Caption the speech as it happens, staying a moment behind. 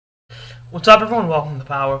What's up, everyone? Welcome to the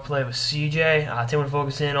Power Play with CJ. Today we're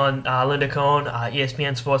focusing on Linda Cohn,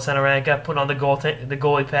 ESPN SportsCenter anchor, putting on the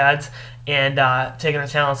goalie pads and taking her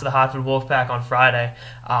talents to the Hartford Wolfpack on Friday.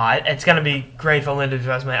 It's going to be great for Linda's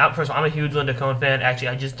resume. First of all, I'm a huge Linda Cohn fan. Actually,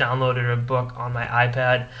 I just downloaded her book on my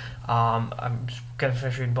iPad. I'm going to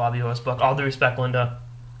finish reading Bobby Orr's book. All due respect, Linda.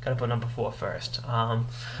 Got to put number 4 first.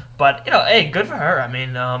 But, hey, good for her. I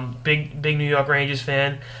mean, big New York Rangers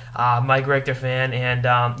fan, Mike Richter fan,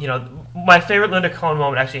 and, my favorite Linda Cohn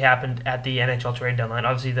moment actually happened at the NHL trade deadline.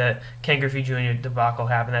 Obviously, the Ken Griffey Jr. debacle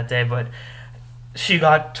happened that day, but she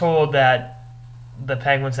got told that the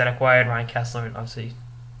Penguins had acquired Ryan Kessler, and obviously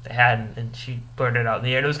they hadn't, and she blurted it out in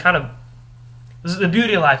the air. And it was the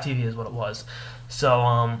beauty of live TV is what it was.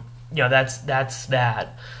 So, that's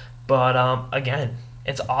that. But, again,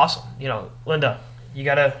 it's awesome. Linda, you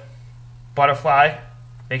got to butterfly.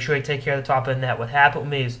 Make sure you take care of the top of the net. What happened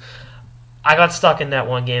with me is I got stuck in that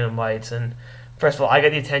one game in Mites, and first of all, I got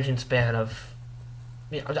the attention span of,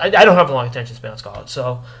 I don't have a long attention span, let's call it.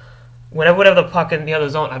 So whenever would have the puck in the other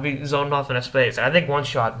zone, I'd be zoned off in a space. And I think one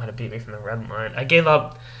shot might have beat me from the red line. I gave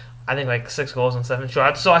up, I think, like 6 goals on 7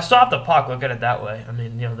 shots. So I stopped the puck, look at it that way. I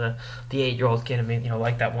mean, the 8-year-old kid in me,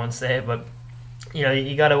 like that one save. But,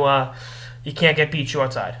 you got to, you can't get beat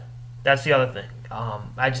short side. That's the other thing.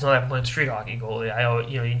 I just know that I'm playing street hockey goalie.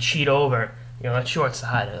 You cheat over. That short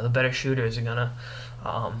side, the better shooters are gonna,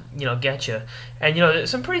 get you. And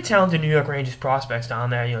there's some pretty talented New York Rangers prospects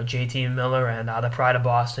down there. J.T. Miller and the Pride of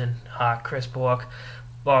Boston, Chris Bourque,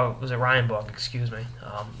 or was it Ryan Bourque? Excuse me.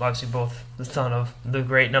 Obviously, both the son of the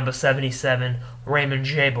great number 77 Raymond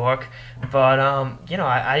J. Bourque. But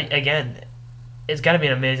again, it's got to be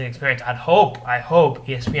an amazing experience. I hope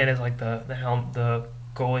ESPN is like the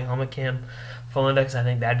goalie helmet cam for Linda, because I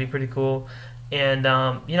think that'd be pretty cool. And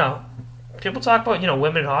people talk about,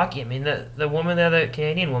 women in hockey. I mean, the woman there, the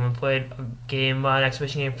Canadian woman, played a game, an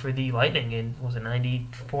exhibition game for the Lightning in, was it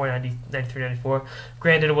 94, 93, 94?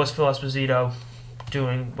 Granted, it was Phil Esposito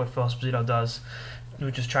doing what Phil Esposito does,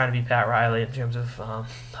 which is trying to be Pat Riley in terms of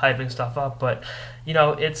hyping stuff up. But,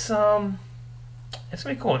 it's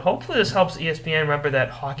going to be cool. And hopefully this helps ESPN remember that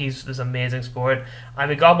hockey's this amazing sport. I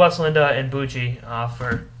mean, God bless Linda and Bucci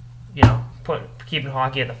for, keeping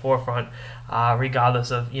hockey at the forefront,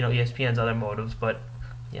 regardless of ESPN's other motives. But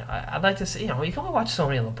I'd like to see. You can only watch so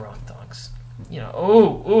many LeBron dunks.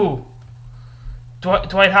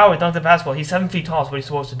 Dwight Howard dunked the basketball. He's 7 feet tall. Is what he's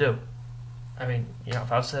supposed to do. I mean,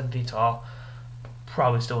 if I was 7 feet tall,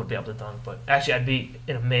 probably still would be able to dunk. But actually, I'd be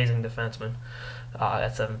an amazing defenseman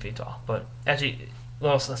at 7 feet tall. But actually, a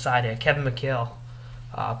little aside here, Kevin McHale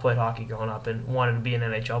played hockey growing up and wanted to be an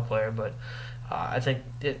NHL player, but I think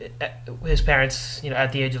his parents,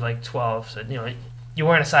 at the age of like 12, said, you're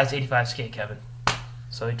wearing a size 85 skate, Kevin.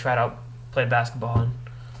 So he tried out, played basketball, and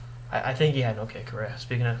I think he had an okay career.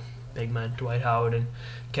 Speaking of big men, Dwight Howard and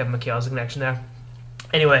Kevin McHale's the connection there.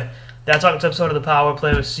 Anyway, that's all this episode of the Power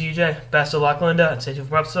Play with CJ. Best of luck, Linda, and stay tuned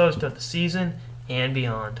for episodes throughout the season and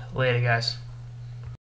beyond. Later, guys.